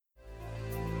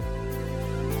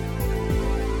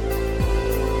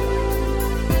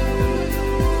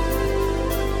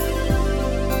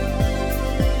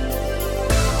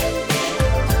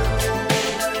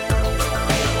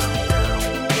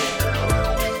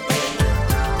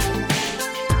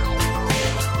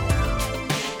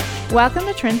Welcome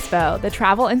to Trinspo, the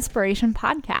Travel Inspiration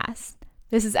Podcast.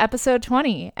 This is episode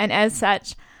 20, and as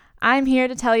such, I'm here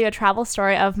to tell you a travel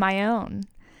story of my own.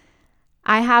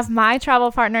 I have my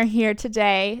travel partner here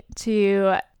today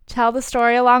to tell the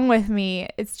story along with me.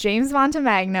 It's James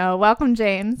Montemagno. Welcome,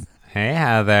 James. Hey,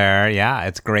 Heather. Yeah,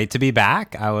 it's great to be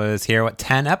back. I was here,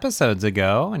 10 episodes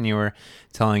ago, and you were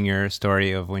telling your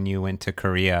story of when you went to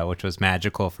Korea, which was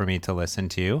magical for me to listen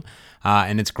to.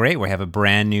 And it's great. We have a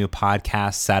brand new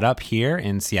podcast set up here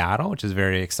in Seattle, which is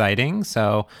very exciting.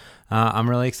 So I'm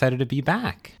really excited to be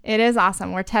back. It is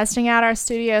awesome. We're testing out our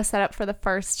studio setup for the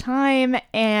first time,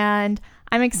 and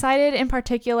I'm excited in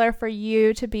particular for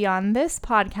you to be on this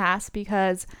podcast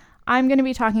because I'm going to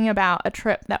be talking about a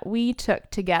trip that we took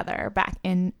together back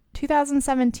in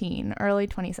 2017, early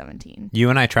 2017. You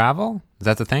and I travel? Is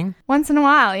that the thing? Once in a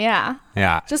while, yeah.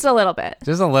 Yeah. Just a little bit.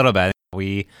 Just a little bit.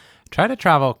 We try to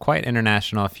travel quite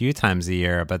international a few times a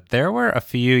year, but there were a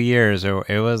few years where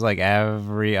it was like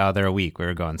every other week we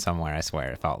were going somewhere, I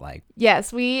swear, it felt like.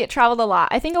 Yes, we traveled a lot.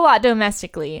 I think a lot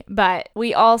domestically, but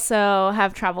we also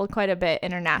have traveled quite a bit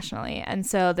internationally. And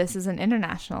so this is an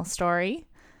international story.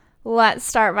 Let's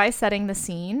start by setting the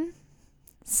scene.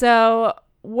 So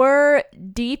we're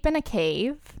deep in a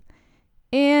cave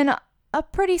in a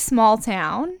pretty small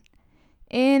town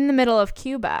in the middle of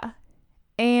Cuba.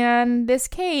 And this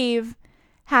cave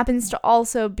happens to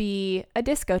also be a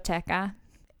discoteca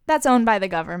that's owned by the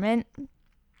government.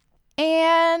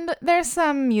 And there's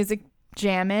some music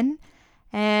jamming,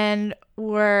 and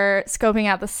we're scoping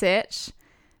out the sitch,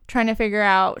 trying to figure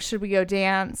out, should we go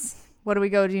dance? What do we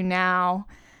go do now?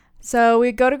 So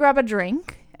we go to grab a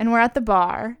drink, and we're at the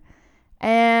bar,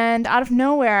 and out of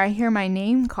nowhere, I hear my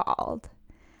name called.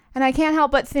 And I can't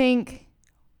help but think,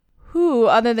 who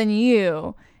other than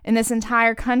you in this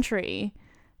entire country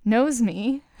knows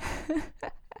me?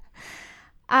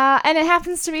 And it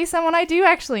happens to be someone I do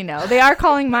actually know. They are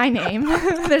calling my name.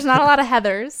 There's not a lot of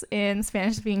Heathers in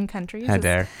Spanish-speaking countries.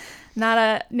 Heather. Not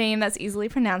a name that's easily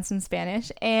pronounced in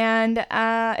Spanish. And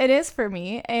it is for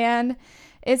me. And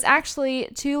it's actually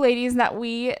two ladies that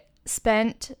we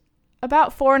spent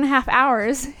about 4.5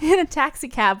 hours in a taxi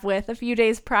cab with a few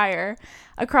days prior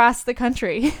across the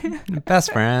country.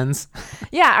 Best friends.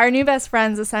 Yeah, our new best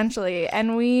friends, essentially.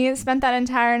 And we spent that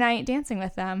entire night dancing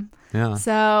with them. Yeah.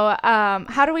 So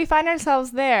how do we find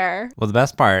ourselves there? Well, the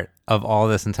best part of all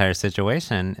this entire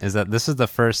situation is that this is the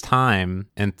first time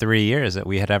in 3 years that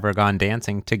we had ever gone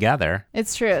dancing together.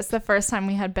 It's true. It's the first time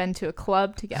we had been to a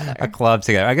club together. A club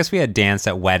together. I guess we had danced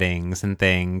at weddings and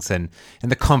things and in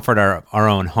the comfort of our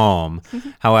own home.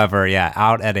 However, yeah,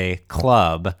 out at a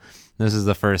club, this is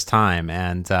the first time.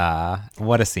 And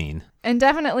what a scene. And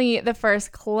definitely the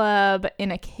first club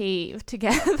in a cave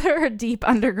together, deep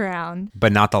underground.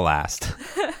 But not the last.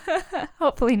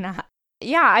 Hopefully not.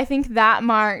 Yeah, I think that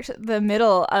marked the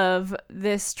middle of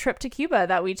this trip to Cuba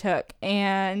that we took.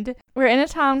 And we're in a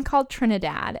town called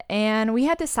Trinidad. And we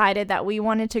had decided that we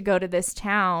wanted to go to this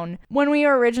town when we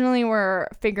originally were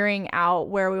figuring out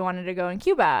where we wanted to go in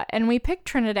Cuba. And we picked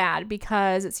Trinidad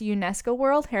because it's a UNESCO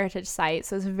World Heritage Site.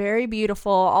 So it's very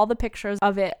beautiful. All the pictures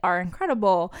of it are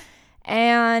incredible.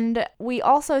 And we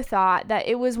also thought that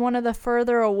it was one of the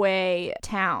further away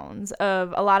towns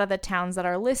of a lot of the towns that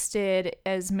are listed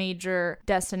as major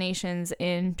destinations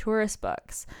in tourist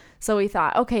books. So we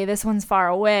thought, okay, this one's far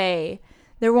away.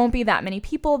 There won't be that many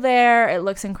people there. It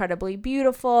looks incredibly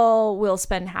beautiful. We'll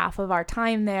spend half of our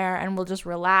time there and we'll just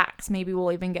relax. Maybe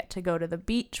we'll even get to go to the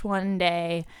beach one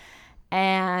day.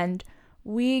 And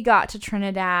we got to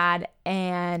Trinidad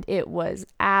and it was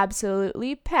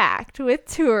absolutely packed with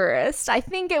tourists. I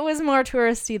think it was more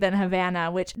touristy than Havana,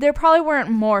 which there probably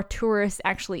weren't more tourists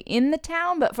actually in the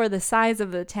town, but for the size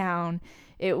of the town,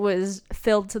 it was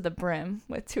filled to the brim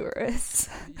with tourists.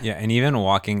 Yeah, and even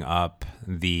walking up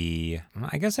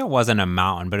I guess it wasn't a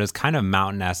mountain, but it was kind of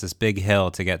mountainous, this big hill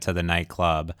to get to the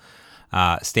nightclub.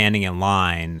 Standing in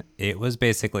line, it was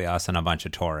basically us and a bunch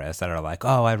of tourists that are like,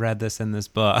 oh, I read this in this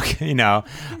book, and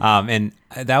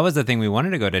that was the thing. We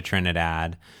wanted to go to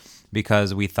Trinidad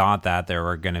because we thought that there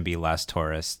were going to be less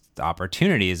tourist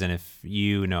opportunities. And if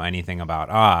you know anything about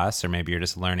us, or maybe you're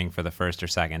just learning for the first or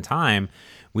second time,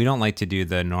 we don't like to do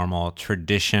the normal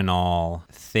traditional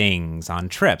things on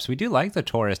trips. We do like the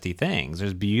touristy things.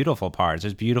 There's beautiful parts,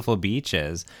 there's beautiful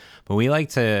beaches, but we like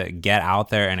to get out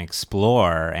there and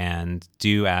explore and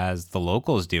do as the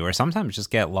locals do, or sometimes just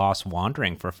get lost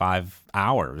wandering for 5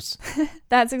 hours.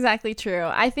 That's exactly true.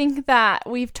 I think that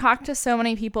we've talked to so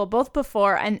many people both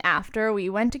before and after we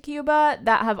went to Cuba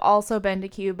that have also been to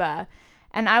Cuba.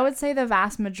 And I would say the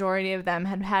vast majority of them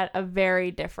had had a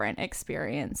very different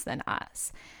experience than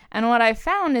us. And what I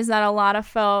found is that a lot of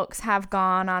folks have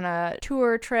gone on a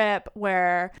tour trip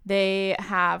where they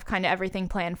have kind of everything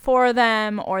planned for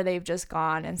them, or they've just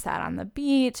gone and sat on the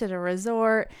beach at a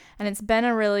resort. And it's been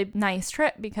a really nice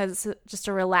trip because it's just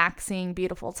a relaxing,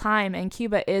 beautiful time. And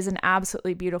Cuba is an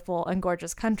absolutely beautiful and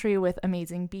gorgeous country with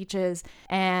amazing beaches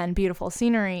and beautiful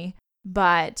scenery.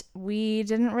 But we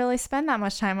didn't really spend that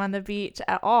much time on the beach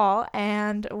at all,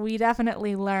 and we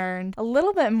definitely learned a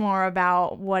little bit more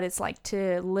about what it's like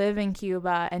to live in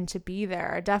Cuba and to be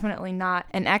there. Definitely not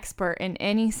an expert in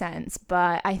any sense,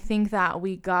 but I think that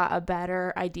we got a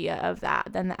better idea of that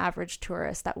than the average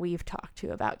tourist that we've talked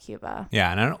to about Cuba.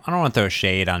 Yeah, and I don't want to throw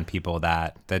shade on people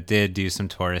that did do some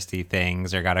touristy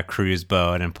things or got a cruise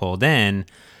boat and pulled in.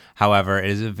 However, it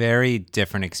is a very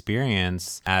different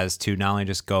experience as to not only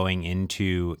just going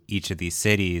into each of these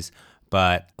cities,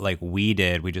 but like we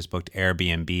did, we just booked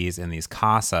Airbnbs in these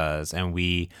casas, and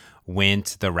we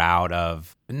went the route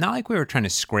of, not like we were trying to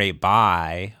scrape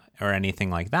by or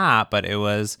anything like that, but it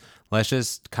was, let's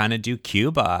just kind of do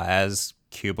Cuba as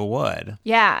Cuba would.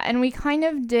 Yeah, and we kind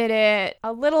of did it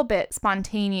a little bit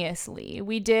spontaneously.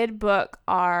 We did book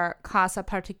our Casa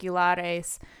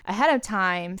Particulares ahead of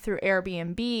time through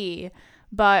Airbnb,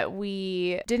 but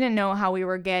we didn't know how we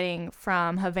were getting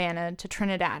from Havana to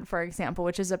Trinidad, for example,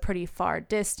 which is a pretty far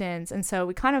distance. And so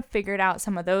we kind of figured out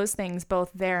some of those things both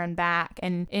there and back,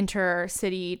 and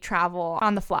intercity travel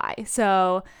on the fly.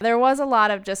 So there was a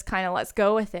lot of just kind of let's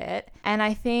go with it. And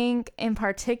I think in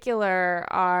particular,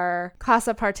 our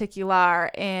Casa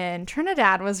Particular in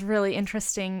Trinidad was really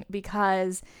interesting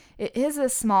because it is a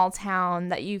small town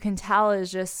that you can tell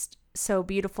is just so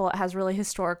beautiful. It has really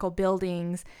historical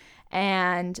buildings.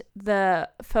 And the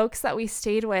folks that we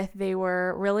stayed with, they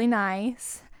were really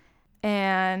nice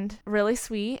and really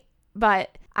sweet,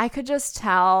 but I could just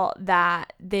tell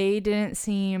that they didn't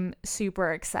seem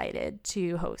super excited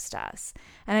to host us.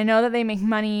 And I know that they make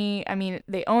money. I mean,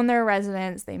 they own their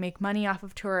residence, they make money off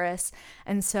of tourists.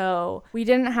 And so we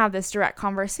didn't have this direct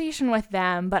conversation with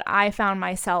them, but I found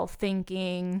myself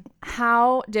thinking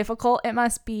how difficult it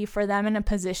must be for them in a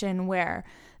position where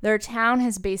their town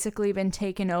has basically been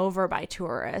taken over by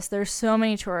tourists. There's so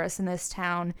many tourists in this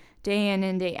town, day in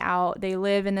and day out. They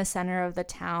live in the center of the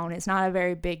town. It's not a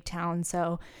very big town,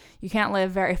 so you can't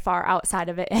live very far outside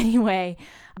of it anyway.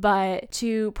 But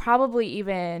to probably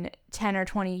even 10 or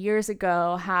 20 years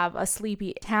ago have a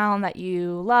sleepy town that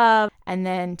you love, and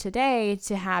then today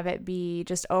to have it be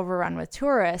just overrun with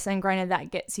tourists, and granted that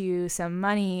gets you some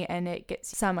money and it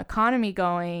gets some economy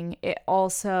going, it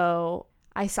also,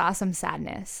 I saw some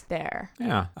sadness there.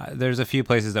 Yeah. There's a few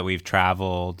places that we've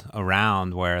traveled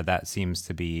around where that seems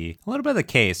to be a little bit of the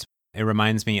case. It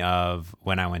reminds me of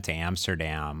when I went to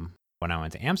Amsterdam. When I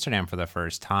went to Amsterdam for the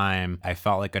first time, I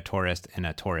felt like a tourist in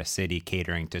a tourist city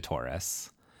catering to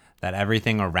tourists. That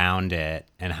everything around it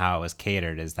and how it was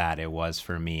catered is that it was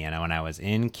for me. And when I was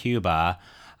in Cuba,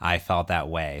 I felt that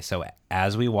way. So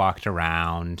as we walked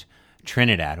around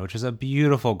Trinidad, which is a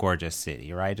beautiful, gorgeous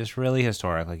city, right? Just really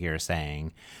historic, like you were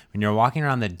saying. When you're walking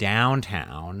around the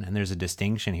downtown, and there's a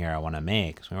distinction here I want to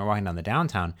make. So when we're walking down the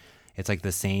downtown, it's like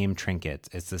the same trinkets.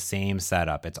 It's the same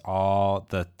setup. It's all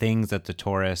the things that the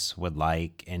tourists would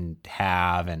like and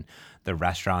have, and the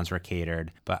restaurants were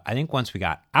catered. But I think once we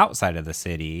got outside of the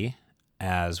city,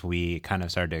 as we kind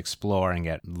of started to explore and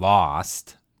get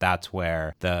lost, that's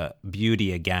where the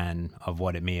beauty again of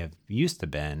what it may have used to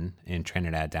been in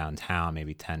Trinidad downtown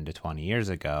maybe 10 to 20 years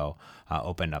ago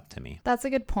opened up to me. That's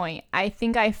a good point. I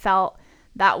think I felt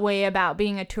that way about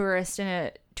being a tourist in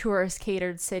a tourist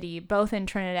catered city, both in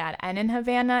Trinidad and in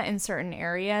Havana in certain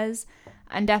areas,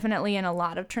 and definitely in a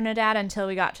lot of Trinidad until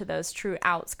we got to those true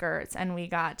outskirts and we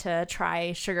got to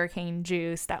try sugarcane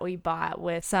juice that we bought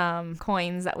with some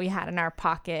coins that we had in our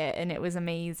pocket, and it was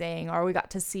amazing. Or we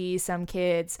got to see some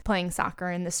kids playing soccer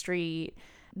in the street.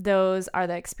 Those are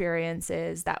the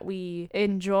experiences that we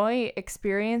enjoy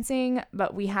experiencing,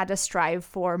 but we had to strive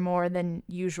for more than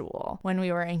usual when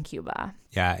we were in Cuba.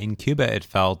 Yeah, in Cuba, it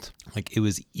felt like it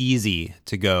was easy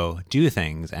to go do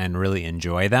things and really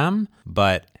enjoy them,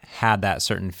 but had that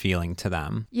certain feeling to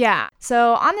them. Yeah.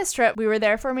 So on this trip, we were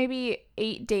there for maybe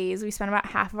 8 days. We spent about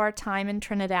half of our time in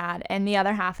Trinidad and the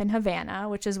other half in Havana,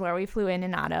 which is where we flew in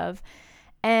and out of.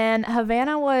 And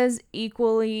Havana was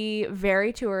equally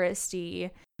very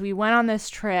touristy. We went on this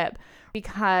trip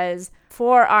because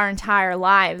for our entire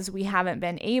lives, we haven't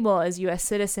been able as U.S.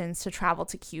 citizens to travel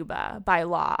to Cuba by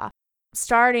law.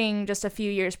 starting just a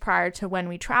few years prior to when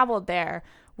we traveled there,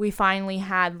 we finally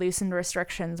had loosened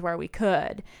restrictions where we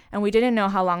could. And we didn't know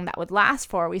how long that would last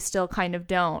for. We still kind of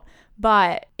don't.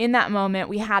 But in that moment,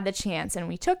 we had the chance and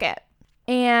we took it.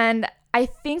 And I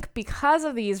think because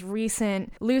of these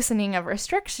recent loosening of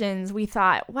restrictions, we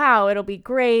thought, wow, it'll be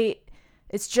great.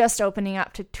 It's just opening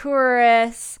up to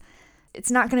tourists. It's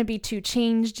not going to be too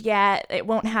changed yet. It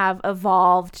won't have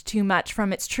evolved too much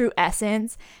from its true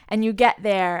essence. And you get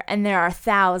there and there are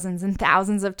thousands and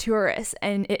thousands of tourists.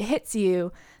 And it hits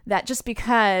you that just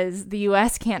because the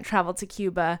US can't travel to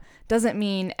Cuba doesn't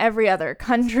mean every other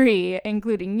country,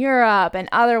 including Europe and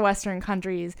other Western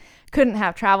countries, couldn't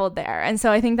have traveled there. And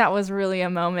so I think that was really a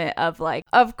moment of like,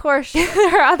 of course,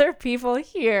 there are other people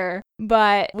here,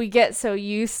 but we get so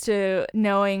used to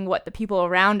knowing what the people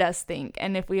around us think.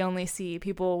 And if we only see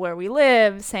people where we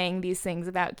live saying these things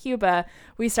about Cuba,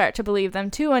 we start to believe them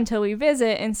too until we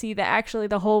visit and see that actually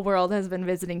the whole world has been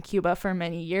visiting Cuba for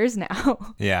many years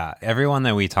now. Yeah. Everyone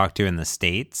that we talked to in the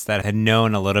States that had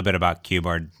known a little bit about Cuba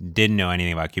or didn't know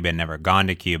anything about Cuba, had never gone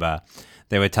to Cuba,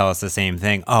 they would tell us the same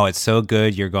thing. Oh, it's so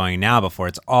good you're going now before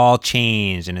it's all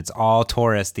changed and it's all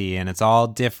touristy and it's all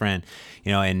different.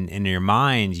 You know, in your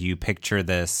mind, you picture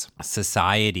this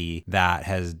society that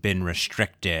has been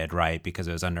restricted, right? Because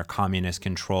it was under communist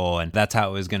control. And that's how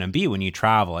it was going to be when you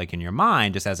travel. Like in your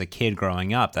mind, just as a kid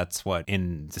growing up, that's what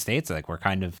in the States, like we're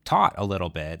kind of taught a little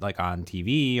bit, like on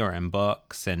TV or in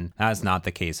books. And that's not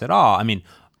the case at all. I mean,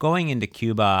 going into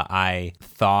Cuba, I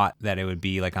thought that it would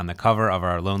be like on the cover of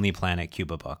our Lonely Planet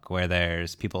Cuba book, where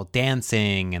there's people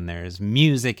dancing and there's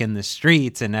music in the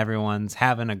streets and everyone's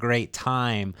having a great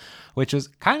time, which was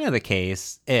kind of the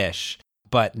case-ish,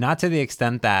 but not to the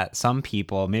extent that some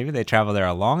people, maybe they traveled there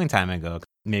a long time ago,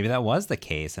 maybe that was the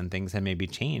case and things have maybe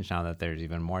changed now that there's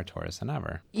even more tourists than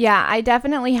ever. Yeah, I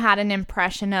definitely had an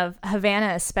impression of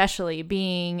Havana, especially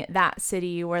being that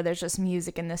city where there's just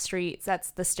music in the streets. That's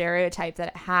the stereotype that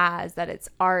it has, that it's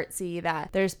artsy, that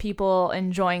there's people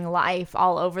enjoying life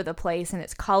all over the place and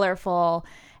it's colorful.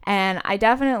 And I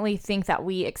definitely think that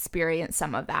we experienced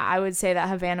some of that. I would say that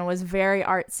Havana was very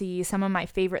artsy. Some of my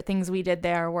favorite things we did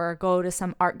there were go to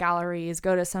some art galleries,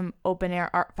 go to some open air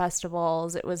art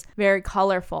festivals. It was very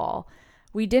colorful.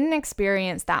 We didn't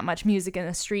experience that much music in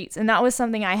the streets. And that was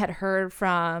something I had heard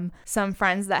from some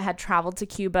friends that had traveled to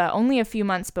Cuba only a few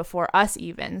months before us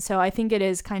even. So I think it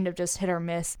is kind of just hit or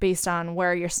miss based on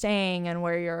where you're staying and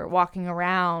where you're walking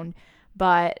around.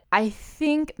 But I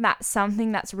think that's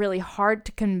something that's really hard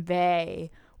to convey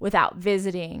without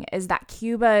visiting, is that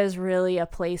Cuba is really a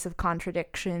place of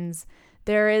contradictions.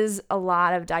 There is a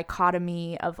lot of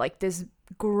dichotomy of like this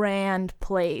grand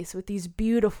place with these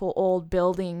beautiful old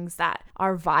buildings that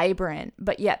are vibrant,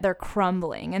 but yet they're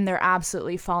crumbling and they're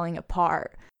absolutely falling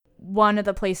apart. One of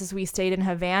the places we stayed in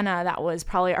Havana, that was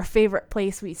probably our favorite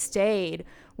place we stayed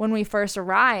when we first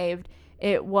arrived,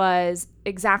 it was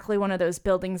exactly one of those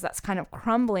buildings that's kind of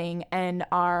crumbling, and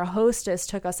our hostess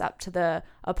took us up to the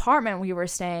apartment we were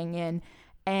staying in,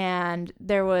 and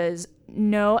there was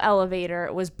no elevator.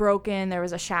 It was broken. There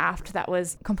was a shaft that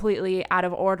was completely out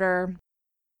of order.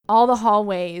 All the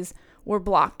hallways were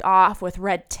blocked off with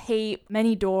red tape.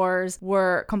 Many doors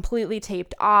were completely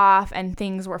taped off and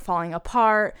things were falling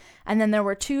apart. And then there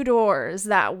were two doors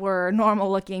that were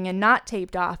normal looking and not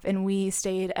taped off. And we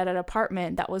stayed at an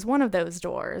apartment that was one of those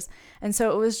doors. And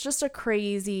so it was just a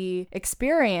crazy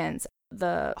experience.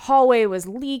 The hallway was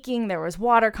leaking. There was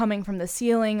water coming from the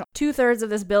ceiling. 2/3 of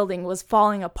this building was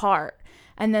falling apart.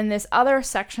 And then this other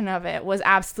section of it was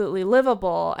absolutely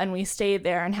livable, and we stayed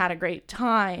there and had a great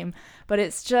time. But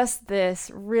it's just this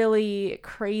really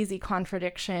crazy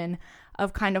contradiction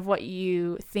of kind of what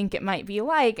you think it might be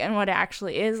like and what it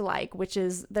actually is like, which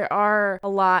is there are a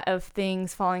lot of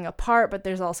things falling apart, but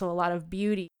there's also a lot of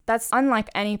beauty. That's unlike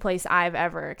any place I've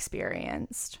ever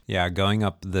experienced. Yeah, going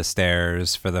up the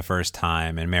stairs for the first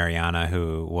time, and Mariana,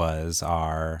 who was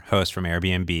our host from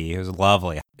Airbnb, it was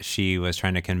lovely. She was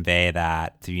trying to convey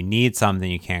that if you need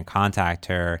something, you can't contact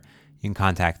her, you can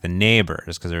contact the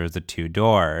neighbors, because there was the two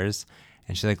doors.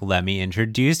 And she's like, let me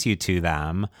introduce you to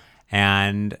them.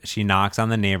 And she knocks on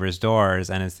the neighbors' doors,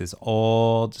 and it's this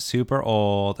old, super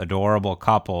old, adorable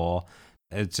couple.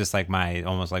 It's just like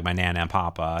almost like my Nana and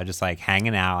Papa, just like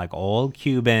hanging out, like old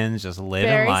Cubans, just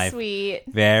living life.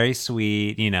 Very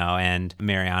sweet, and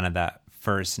Mariana, that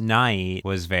first night,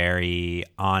 was very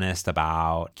honest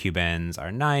about Cubans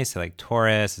are nice, they're like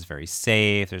tourists, it's very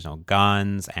safe, there's no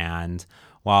guns. And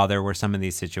while there were some of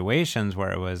these situations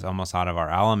where it was almost out of our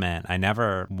element, I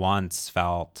never once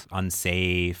felt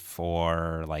unsafe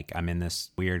or like I'm in this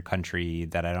weird country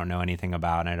that I don't know anything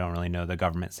about and I don't really know the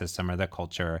government system or the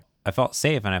culture. I felt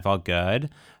safe and I felt good.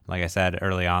 Like I said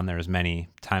early on, there was many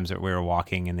times that we were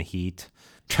walking in the heat,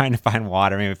 trying to find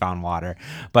water. Maybe we found water,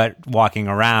 but walking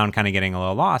around, kind of getting a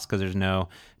little lost because there's no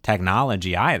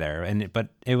technology either. But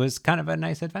it was kind of a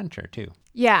nice adventure too.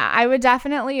 Yeah, I would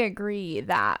definitely agree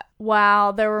that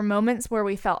while there were moments where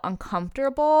we felt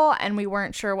uncomfortable and we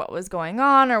weren't sure what was going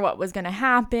on or what was going to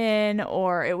happen,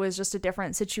 or it was just a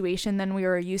different situation than we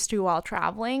were used to while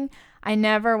traveling, I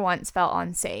never once felt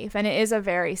unsafe. And it is a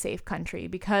very safe country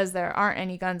because there aren't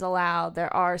any guns allowed.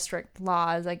 There are strict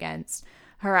laws against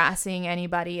harassing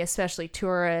anybody, especially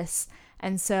tourists.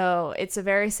 And so it's a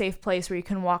very safe place where you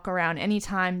can walk around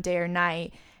anytime, day or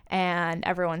night. And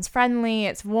everyone's friendly,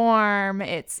 it's warm,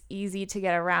 it's easy to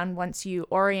get around once you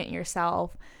orient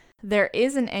yourself. There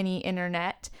isn't any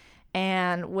internet,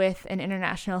 and with an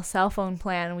international cell phone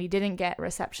plan, we didn't get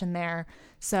reception there.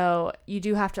 So you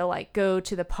do have to go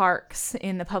to the parks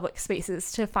in the public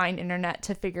spaces to find internet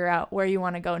to figure out where you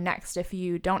want to go next if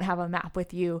you don't have a map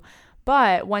with you.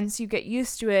 But once you get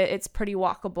used to it, it's pretty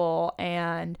walkable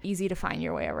and easy to find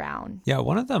your way around. Yeah,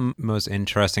 one of the most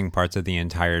interesting parts of the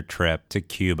entire trip to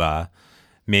Cuba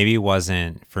maybe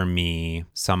wasn't for me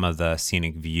some of the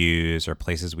scenic views or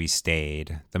places we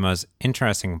stayed. The most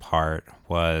interesting part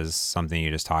was something you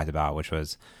just talked about, which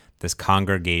was this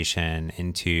congregation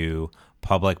into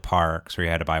public parks where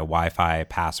you had to buy Wi-Fi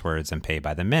passwords and pay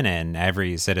by the minute. And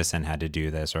every citizen had to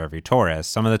do this, or every tourist.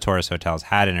 Some of the tourist hotels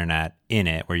had internet in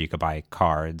it where you could buy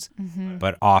cards,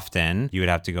 but often you would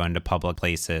have to go into public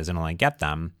places and only get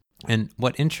them. And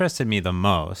what interested me the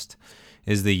most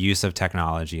is the use of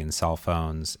technology and cell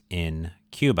phones in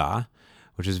Cuba,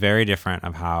 which is very different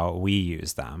of how we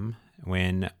use them.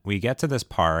 When we get to this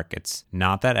park, it's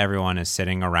not that everyone is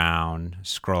sitting around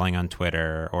scrolling on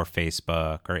Twitter or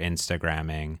Facebook or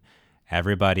Instagramming.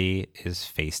 Everybody is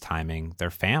FaceTiming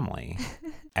their family.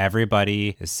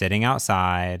 Everybody is sitting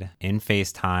outside in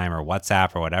FaceTime or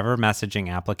WhatsApp or whatever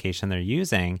messaging application they're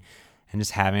using and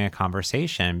just having a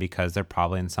conversation because they're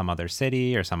probably in some other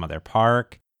city or some other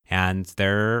park. And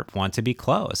they want to be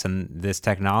close. And this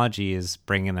technology is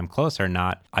bringing them closer,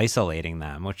 not isolating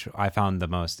them, which I found the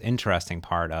most interesting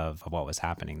part of what was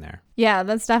happening there. Yeah,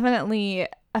 that's definitely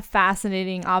a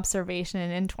fascinating observation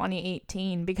in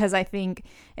 2018, because I think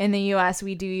in the US,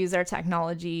 we do use our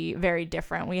technology very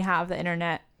different. We have the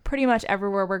internet pretty much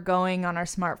everywhere we're going on our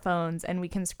smartphones, and we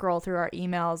can scroll through our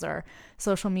emails or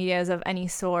social medias of any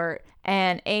sort.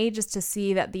 And just to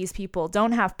see that these people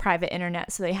don't have private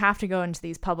internet, so they have to go into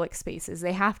these public spaces.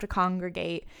 They have to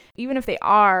congregate, even if they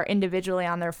are individually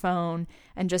on their phone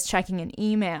and just checking an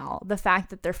email. The fact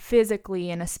that they're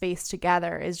physically in a space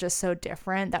together is just so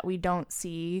different that we don't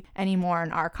see anymore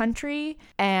in our country.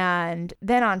 And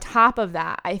then on top of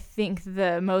that, I think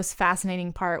the most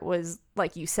fascinating part was,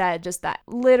 like you said, just that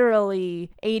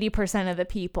literally 80% of the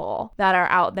people that are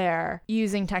out there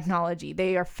using technology,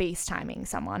 they are FaceTiming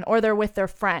someone, or they're with their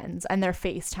friends and they're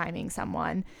FaceTiming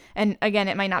someone. And again,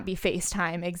 it might not be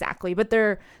FaceTime exactly, but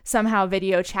they're somehow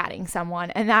video chatting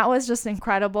someone. And that was just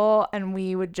incredible. And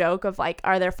we would joke of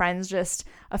are their friends just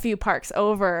a few parks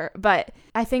over? But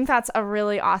I think that's a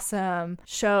really awesome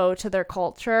show to their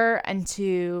culture and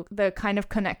to the kind of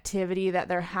connectivity that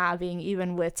they're having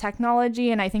even with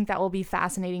technology. And I think that will be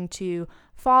fascinating to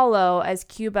follow as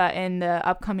Cuba in the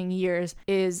upcoming years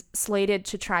is slated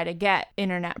to try to get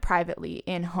internet privately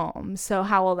in homes. So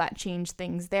how will that change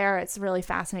things there? It's really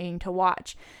fascinating to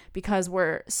watch because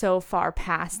we're so far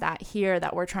past that here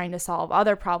that we're trying to solve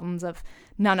other problems of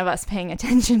none of us paying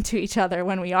attention to each other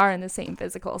when we are in the same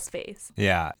physical space.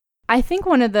 Yeah. I think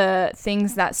one of the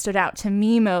things that stood out to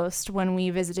me most when we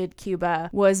visited Cuba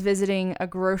was visiting a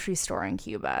grocery store in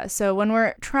Cuba. So when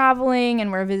we're traveling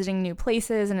and we're visiting new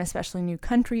places and especially new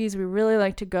countries, we really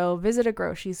like to go visit a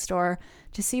grocery store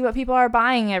to see what people are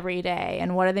buying every day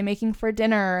and what are they making for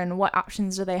dinner and what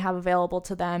options do they have available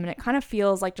to them. And it kind of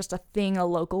feels like just a thing a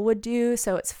local would do.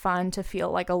 So it's fun to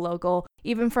feel like a local,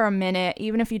 even for a minute,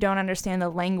 even if you don't understand the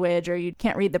language or you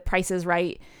can't read the prices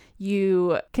right.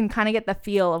 You can kind of get the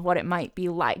feel of what it might be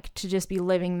like to just be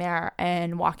living there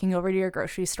and walking over to your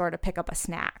grocery store to pick up a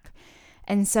snack.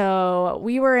 And so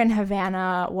we were in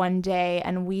Havana one day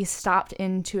and we stopped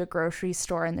into a grocery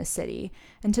store in the city.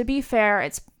 And to be fair,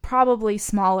 it's probably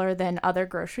smaller than other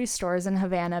grocery stores in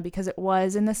Havana because it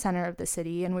was in the center of the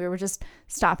city and we were just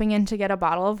stopping in to get a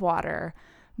bottle of water.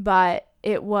 But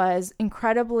it was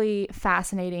incredibly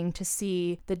fascinating to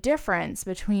see the difference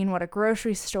between what a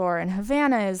grocery store in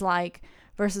Havana is like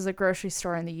versus a grocery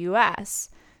store in the US.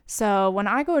 So when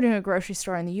I go to a grocery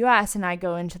store in the US and I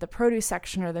go into the produce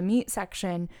section or the meat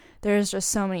section, there's just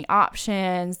so many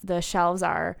options. The shelves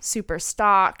are super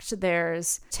stocked.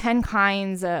 There's 10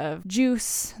 kinds of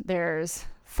juice. There's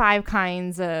 5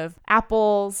 kinds of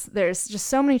apples. There's just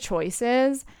so many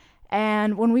choices.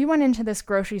 And when we went into this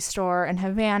grocery store in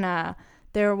Havana,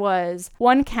 there was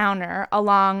one counter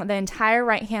along the entire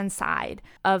right-hand side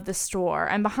of the store.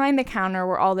 And behind the counter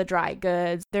were all the dry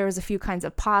goods. There was a few kinds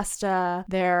of pasta.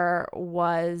 There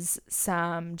was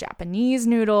some Japanese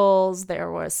noodles. There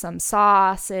was some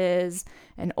sauces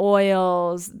and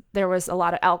oils. There was a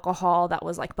lot of alcohol that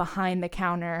was like behind the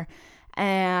counter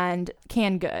and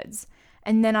canned goods.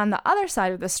 And then on the other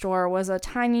side of the store was a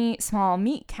tiny, small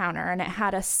meat counter, and it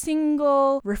had a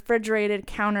single refrigerated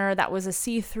counter that was a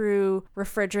see-through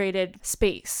refrigerated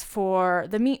space for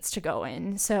the meats to go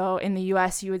in. So in the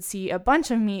US, you would see a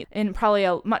bunch of meat in probably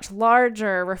a much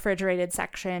larger refrigerated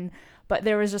section, but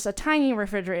there was just a tiny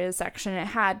refrigerated section. It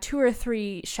had 2 or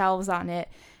 3 shelves on it,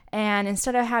 and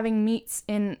instead of having meats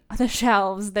in the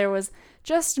shelves, there was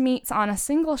just meats on a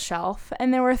single shelf,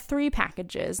 and there were 3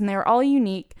 packages, and they were all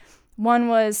unique. One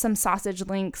was some sausage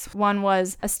links, one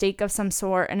was a steak of some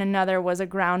sort, and another was a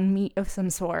ground meat of some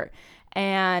sort.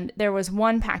 And there was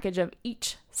one package of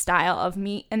each style of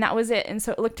meat, and that was it. And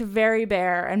so it looked very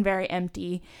bare and very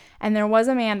empty. And there was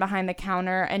a man behind the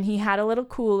counter, and he had a little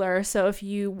cooler. So if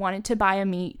you wanted to buy a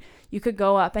meat, you could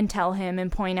go up and tell him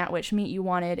and point out which meat you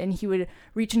wanted, and he would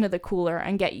reach into the cooler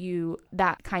and get you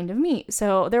that kind of meat.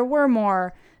 So there were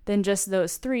more than just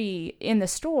those 3 in the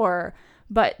store.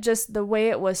 But just the way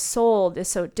it was sold is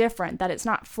so different that it's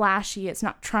not flashy. It's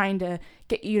not trying to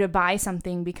get you to buy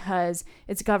something because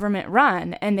it's government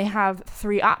run and they have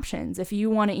 3 options. If you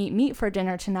want to eat meat for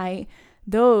dinner tonight,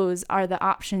 those are the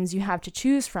options you have to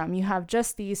choose from. You have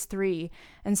just these 3.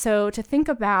 And so to think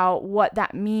about what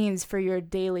that means for your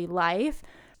daily life,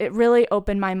 it really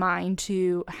opened my mind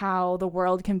to how the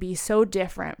world can be so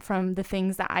different from the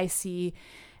things that I see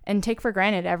and take for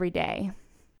granted every day.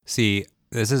 See,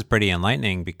 this is pretty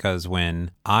enlightening because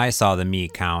when I saw the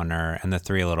meat counter and the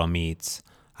 3 little meats,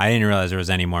 I didn't realize there was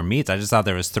any more meats. I just thought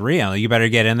there was 3. I'm like, you better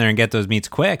get in there and get those meats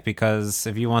quick because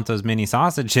if you want those mini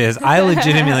sausages, I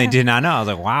legitimately did not know. I was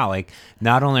like, wow, like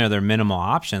not only are there minimal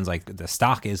options, like the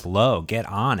stock is low. Get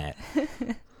on it.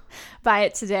 Buy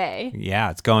it today.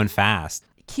 Yeah, it's going fast.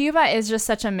 Cuba is just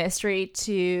such a mystery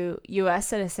to U.S.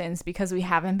 citizens because we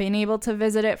haven't been able to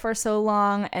visit it for so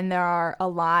long, and there are a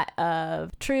lot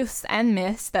of truths and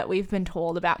myths that we've been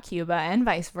told about Cuba and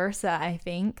vice versa, I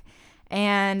think.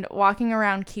 And walking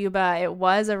around Cuba, it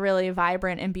was a really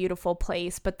vibrant and beautiful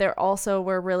place, but there also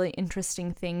were really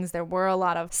interesting things. There were a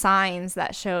lot of signs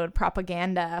that showed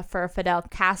propaganda for Fidel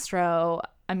Castro.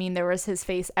 I mean, there was his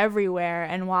face everywhere,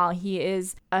 and while he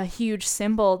is a huge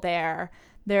symbol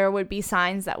there would be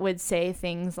signs that would say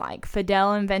things like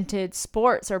Fidel invented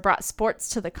sports or brought sports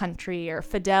to the country, or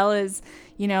Fidel is,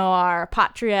 our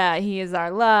patria, he is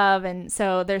our love. And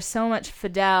so there's so much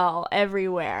Fidel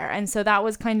everywhere. And so that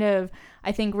was kind of,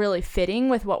 I think, really fitting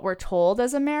with what we're told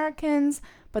as Americans.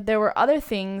 But there were other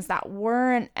things that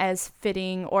weren't as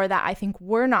fitting or that I think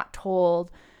we're not told.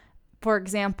 For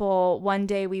example, one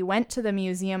day we went to the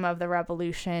Museum of the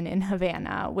Revolution in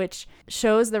Havana, which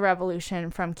shows the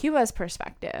revolution from Cuba's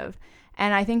perspective.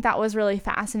 And I think that was really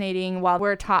fascinating. While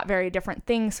we're taught very different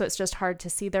things, so it's just hard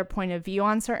to see their point of view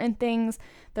on certain things,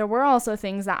 there were also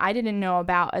things that I didn't know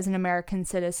about as an American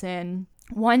citizen.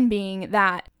 One being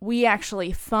that we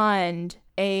actually fund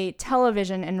a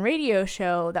television and radio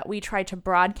show that we tried to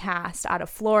broadcast out of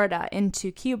Florida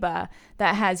into Cuba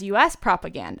that has U.S.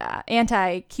 propaganda,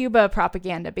 anti-Cuba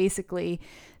propaganda, basically,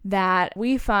 that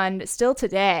we fund still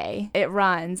today. It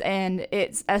runs, and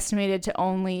it's estimated to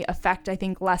only affect, I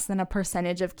think, less than a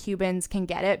percentage of Cubans can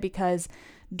get it because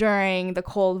during the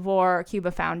Cold War, Cuba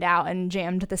found out and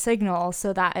jammed the signal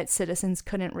so that its citizens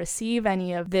couldn't receive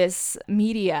any of this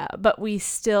media, but we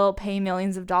still pay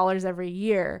millions of dollars every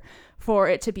year for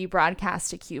it to be broadcast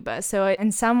to Cuba. So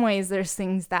in some ways, there's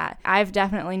things that I've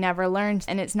definitely never learned,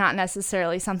 and it's not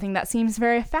necessarily something that seems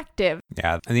very effective.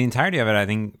 Yeah, the entirety of it, I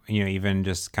think, even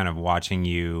just kind of watching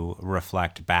you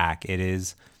reflect back, it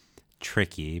is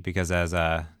tricky because as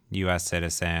a U.S.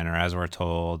 citizen, or as we're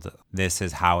told, this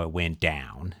is how it went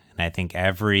down. And I think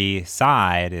every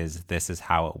side is this is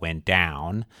how it went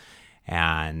down.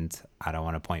 And I don't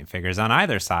want to point fingers on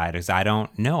either side because I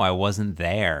don't know. I wasn't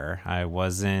there. I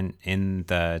wasn't in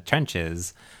the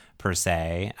trenches. per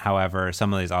se. However,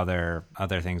 some of these other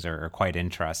things are quite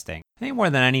interesting. I think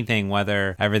more than anything,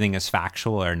 whether everything is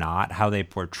factual or not, how they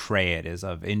portray it is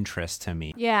of interest to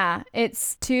me. Yeah,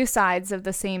 it's two sides of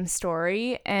the same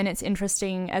story, and it's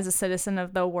interesting as a citizen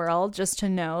of the world just to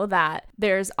know that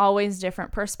there's always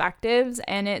different perspectives,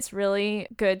 and it's really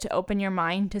good to open your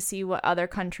mind to see what other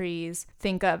countries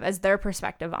think of as their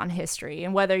perspective on history.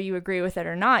 And whether you agree with it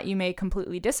or not, you may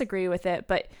completely disagree with it,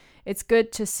 but it's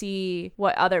good to see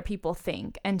what other people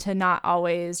think and to not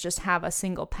always just have a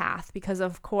single path because,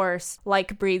 of course,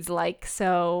 like breeds like.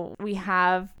 So we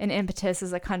have an impetus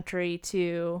as a country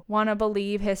to want to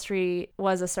believe history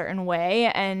was a certain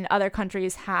way, and other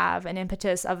countries have an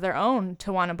impetus of their own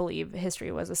to want to believe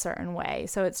history was a certain way.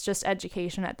 So it's just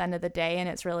education at the end of the day, and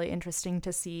it's really interesting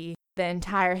to see the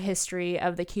entire history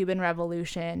of the Cuban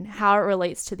Revolution, how it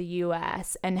relates to the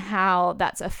US, and how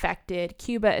that's affected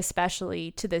Cuba,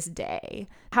 especially to this day.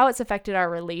 How it's affected our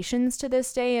relations to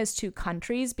this day as two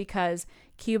countries, because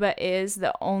Cuba is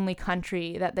the only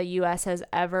country that the US has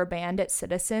ever banned its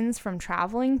citizens from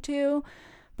traveling to.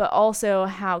 But also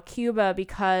how Cuba,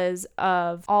 because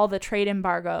of all the trade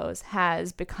embargoes,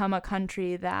 has become a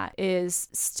country that is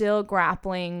still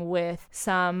grappling with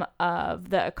some of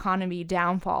the economy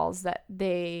downfalls that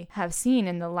they have seen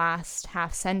in the last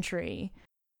half century.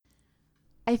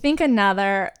 I think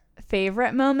another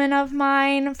favorite moment of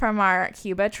mine from our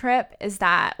Cuba trip is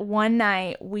that one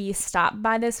night we stopped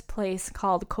by this place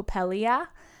called Copelia.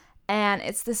 And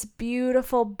it's this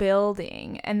beautiful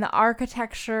building, and the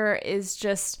architecture is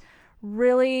just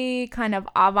really kind of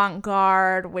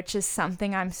avant-garde, which is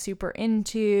something I'm super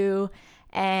into.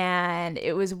 And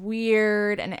it was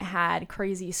weird, and it had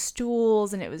crazy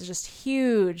stools, and it was just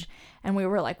huge. And we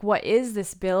were like, what is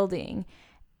this building?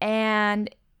 And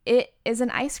it is an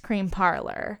ice cream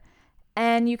parlor.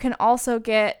 And you can also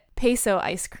get Peso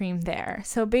ice cream there.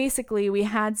 So basically we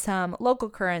had some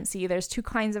local currency. There's two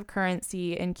kinds of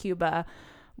currency in Cuba.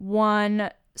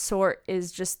 One sort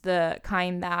is just the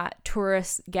kind that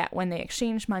tourists get when they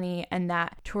exchange money, and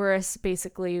that tourists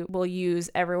basically will use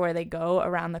everywhere they go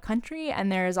around the country.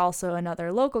 And there is also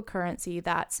another local currency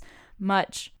that's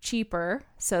much cheaper.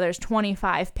 So there's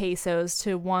 25 pesos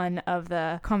to one of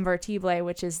the convertible,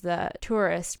 which is the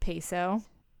tourist peso.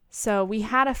 So we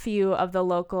had a few of the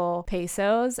local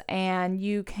pesos, and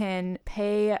you can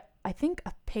pay, I think,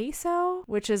 a peso,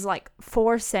 which is like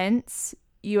 4 cents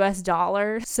US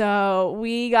dollars. So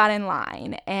we got in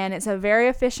line, and it's a very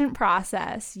efficient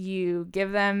process. You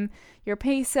give them your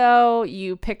peso,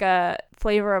 you pick a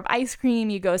flavor of ice cream,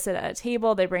 you go sit at a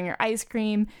table, they bring your ice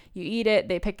cream, you eat it,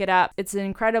 they pick it up. It's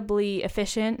incredibly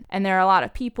efficient, and there are a lot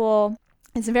of people.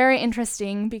 It's very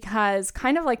interesting because,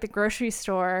 kind of like the grocery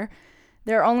store,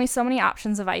 there are only so many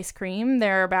options of ice cream.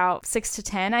 There are about 6 to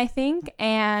 10, I think,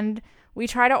 and we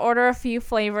try to order a few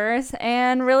flavors,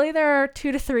 and really there are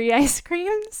 2 to 3 ice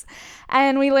creams.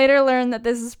 And we later learned that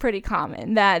this is pretty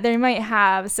common, that they might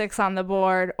have 6 on the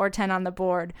board or 10 on the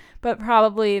board, but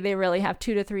probably they really have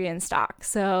 2 to 3 in stock.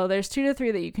 So there's 2 to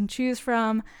 3 that you can choose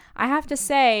from. I have to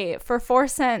say, for 4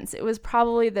 cents, it was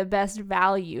probably the best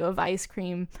value of ice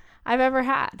cream I've ever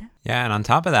had. Yeah, and on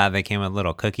top of that, they came with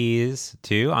little cookies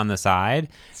too on the side.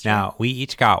 Now, we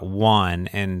each got one,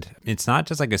 and it's not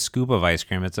just like a scoop of ice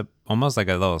cream. It's almost like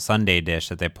a little sundae dish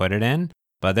that they put it in.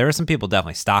 But there were some people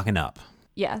definitely stocking up.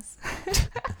 Yes.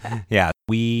 Yeah,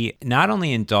 we not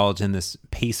only indulge in this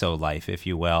peso life, if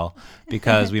you will,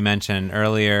 because we mentioned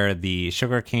earlier the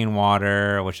sugarcane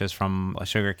water, which is from a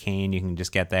sugarcane. You can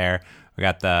just get there. We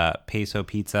got the peso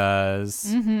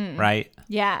pizzas, right?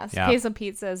 Yes, yeah. Peso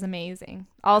pizza is amazing.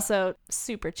 Also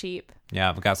super cheap.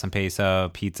 Yeah, we got some peso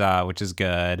pizza, which is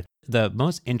good. The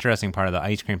most interesting part of the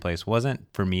ice cream place wasn't,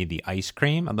 for me, the ice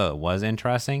cream, although it was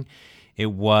interesting.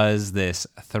 It was this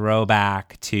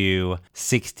throwback to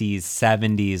 60s,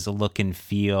 70s look and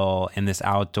feel in this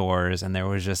outdoors, and there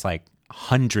was just like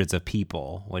hundreds of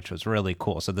people, which was really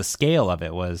cool. So the scale of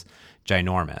it was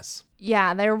ginormous.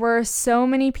 Yeah, there were so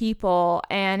many people,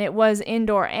 and it was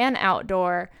indoor and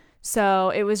outdoor. So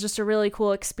it was just a really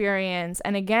cool experience.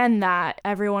 And again, that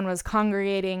everyone was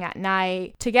congregating at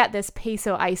night to get this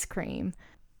peso ice cream.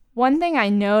 One thing I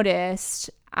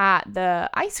noticed at the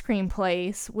ice cream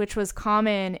place, which was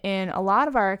common in a lot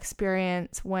of our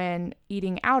experience when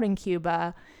eating out in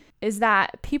Cuba, is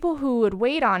that people who would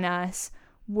wait on us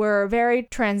were very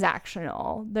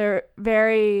transactional. They're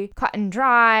very cut and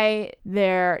dry.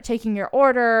 They're taking your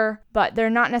order, but they're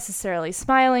not necessarily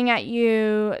smiling at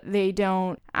you. They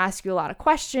don't ask you a lot of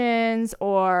questions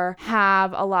or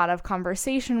have a lot of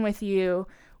conversation with you,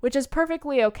 which is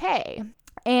perfectly okay.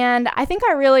 And I think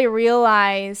I really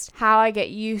realized how I get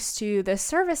used to the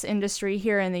service industry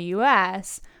here in the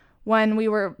US when we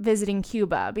were visiting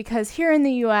Cuba, because here in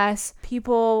the US,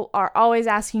 people are always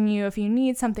asking you if you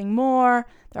need something more.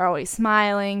 They're always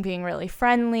smiling, being really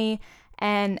friendly.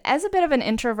 And as a bit of an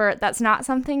introvert, that's not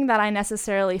something that I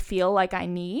necessarily feel like I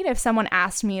need. If someone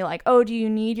asked me like, oh, do you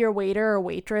need your waiter or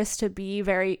waitress to be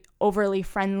very overly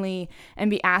friendly and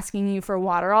be asking you for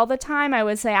water all the time, I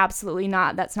would say absolutely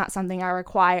not. That's not something I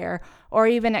require or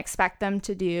even expect them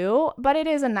to do, but it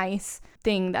is a nice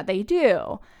thing that they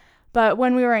do. But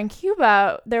when we were in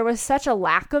Cuba, there was such a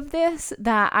lack of this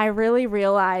that I really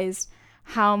realized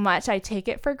how much I take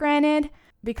it for granted,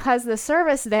 because the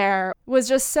service there was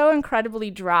just so incredibly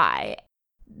dry.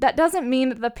 That doesn't mean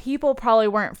that the people probably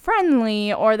weren't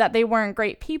friendly or that they weren't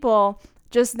great people,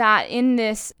 just that in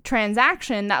this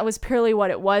transaction, that was purely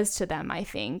what it was to them, I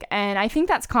think. And I think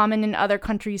that's common in other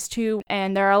countries too.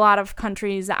 And there are a lot of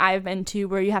countries that I've been to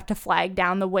where you have to flag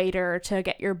down the waiter to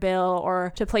get your bill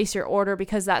or to place your order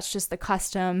because that's just the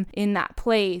custom in that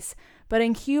place. But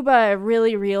in Cuba, I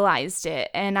really realized it.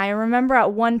 And I remember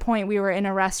at one point we were in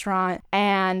a restaurant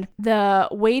and the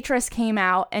waitress came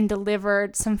out and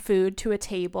delivered some food to a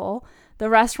table. The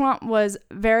restaurant was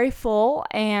very full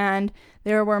and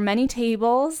there were many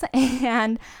tables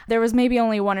and there was maybe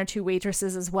only one or two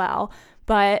waitresses as well.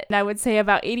 But I would say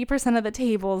about 80% of the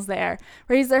tables there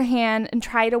raised their hand and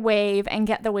tried to wave and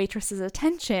get the waitress's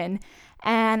attention.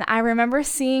 And I remember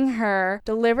seeing her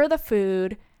deliver the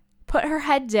food, put her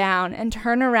head down and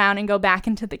turn around and go back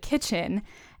into the kitchen.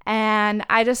 And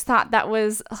I just thought that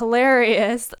was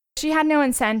hilarious. She had no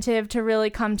incentive to really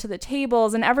come to the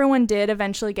tables, and everyone did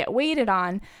eventually get waited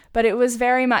on, but it was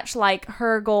very much like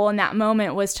her goal in that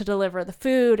moment was to deliver the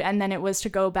food, and then it was to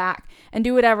go back and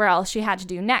do whatever else she had to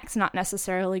do next, not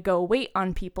necessarily go wait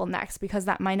on people next, because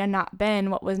that might have not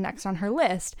been what was next on her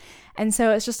list. And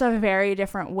so it's just a very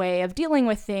different way of dealing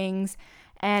with things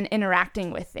and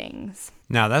interacting with things.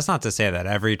 Now, that's not to say that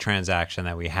every transaction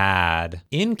that we had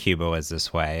in Cuba was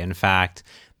this way. In fact,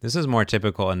 this is more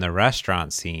typical in the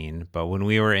restaurant scene, but when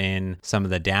we were in some of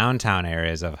the downtown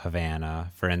areas of Havana,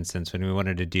 for instance, when we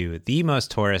wanted to do the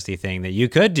most touristy thing that you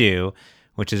could do,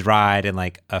 which is ride in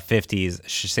like a 50s,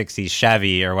 60s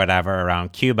Chevy or whatever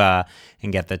around Cuba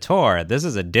and get the tour, this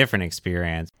is a different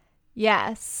experience.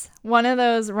 Yes, one of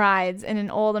those rides in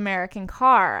an old American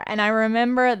car. And I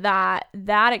remember that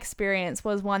experience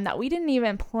was one that we didn't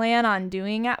even plan on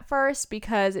doing at first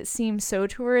because it seemed so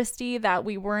touristy that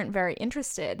we weren't very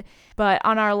interested. But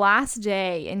on our last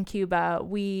day in Cuba,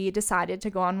 we decided to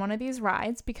go on one of these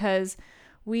rides because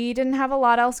we didn't have a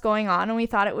lot else going on and we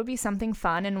thought it would be something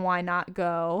fun and why not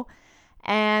go.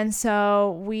 And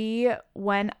so we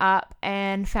went up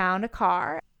and found a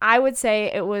car. I would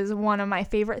say it was one of my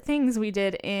favorite things we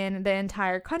did in the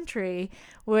entire country,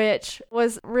 which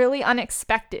was really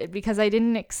unexpected because I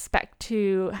didn't expect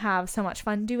to have so much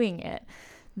fun doing it.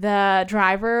 The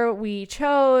driver we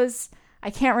chose, I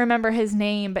can't remember his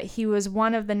name, but he was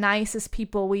one of the nicest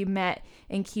people we met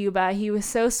in Cuba. He was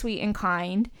so sweet and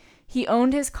kind. He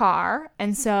owned his car,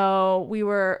 and so we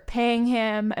were paying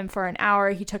him, and for an hour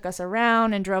he took us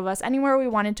around and drove us anywhere we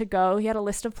wanted to go. He had a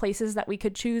list of places that we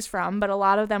could choose from, but a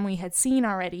lot of them we had seen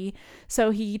already.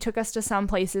 So he took us to some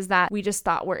places that we just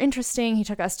thought were interesting. He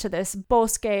took us to this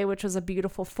bosque, which was a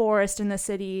beautiful forest in the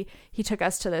city. He took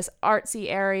us to this artsy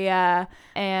area,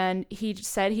 and he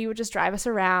said he would just drive us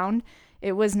around.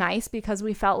 It was nice because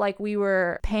we felt like we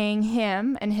were paying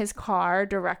him and his car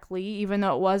directly, even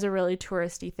though it was a really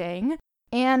touristy thing.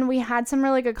 And we had some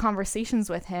really good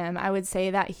conversations with him. I would say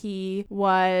that he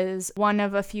was one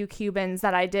of a few Cubans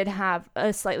that I did have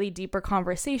a slightly deeper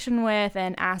conversation with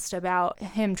and asked about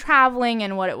him traveling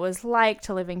and what it was like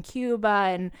to live in Cuba.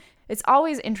 And it's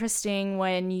always interesting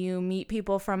when you meet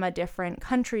people from a different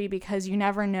country because you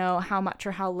never know how much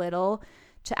or how little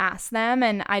to ask them.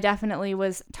 And I definitely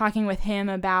was talking with him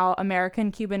about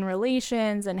American-Cuban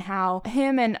relations and how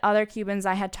him and other Cubans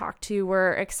I had talked to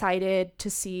were excited to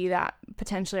see that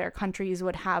potentially our countries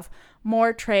would have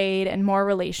more trade and more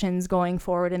relations going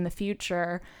forward in the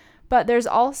future. But there's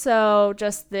also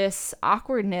just this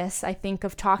awkwardness, I think,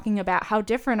 of talking about how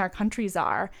different our countries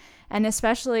are. And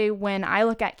especially when I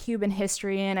look at Cuban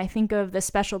history and I think of the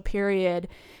special period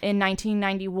in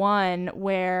 1991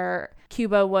 where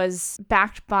Cuba was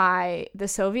backed by the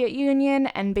Soviet Union,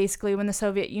 and basically when the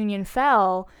Soviet Union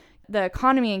fell, the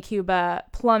economy in Cuba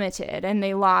plummeted and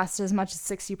they lost as much as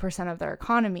 60% of their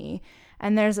economy.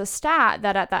 And there's a stat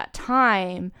that at that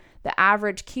time, the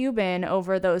average Cuban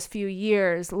over those few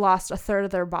years lost a third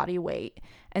of their body weight.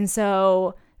 And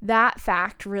so that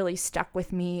fact really stuck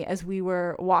with me as we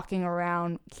were walking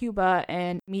around Cuba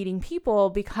and meeting people,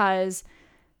 because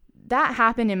that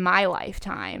happened in my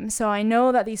lifetime. So I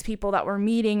know that these people that we're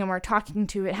meeting and we're talking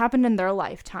to, it happened in their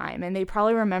lifetime, and they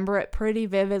probably remember it pretty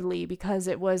vividly because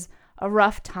it was a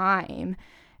rough time.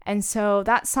 And so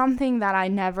that's something that I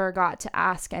never got to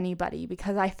ask anybody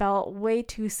because I felt way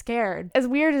too scared. As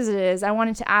weird as it is, I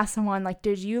wanted to ask someone, like,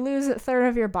 did you lose a third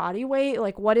of your body weight?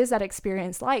 Like, what is that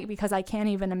experience like? Because I can't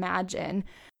even imagine.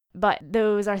 But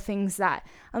those are things that,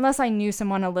 unless I knew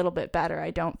someone a little bit better,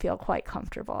 I don't feel quite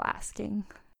comfortable asking.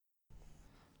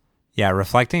 Yeah,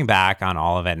 reflecting back on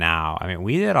all of it now, I mean,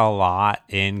 we did a lot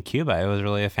in Cuba. It was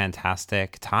really a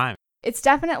fantastic time. It's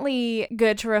definitely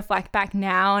good to reflect back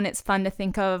now, and it's fun to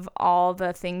think of all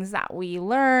the things that we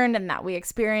learned and that we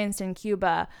experienced in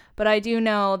Cuba. But I do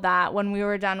know that when we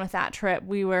were done with that trip,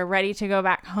 we were ready to go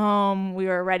back home. We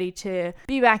were ready to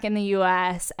be back in the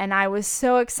US, and I was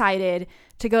so excited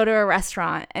to go to a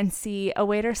restaurant and see a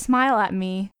waiter smile at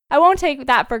me. I won't take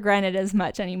that for granted as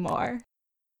much anymore.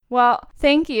 Well,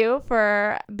 thank you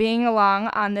for being along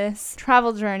on this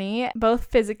travel journey, both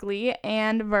physically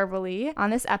and verbally, on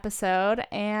this episode,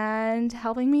 and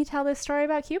helping me tell this story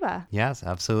about Cuba. Yes,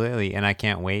 absolutely. And I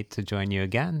can't wait to join you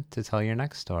again to tell your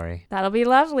next story. That'll be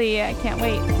lovely. I can't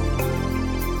wait.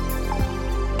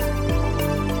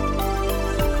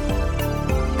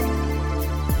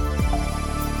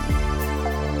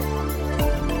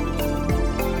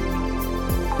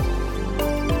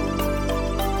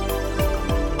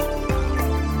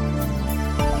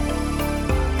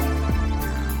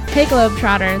 Hey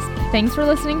Globetrotters, thanks for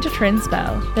listening to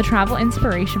Trinspo, the travel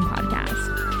inspiration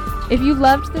podcast. If you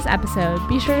loved this episode,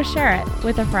 be sure to share it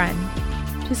with a friend.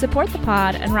 To support the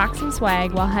pod and rock some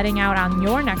swag while heading out on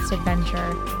your next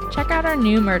adventure, check out our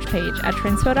new merch page at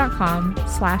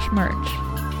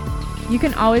trinspo.com/merch. You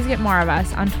can always get more of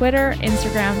us on Twitter,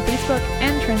 Instagram, Facebook,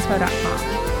 and trinspo.com.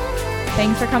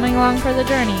 Thanks for coming along for the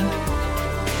journey.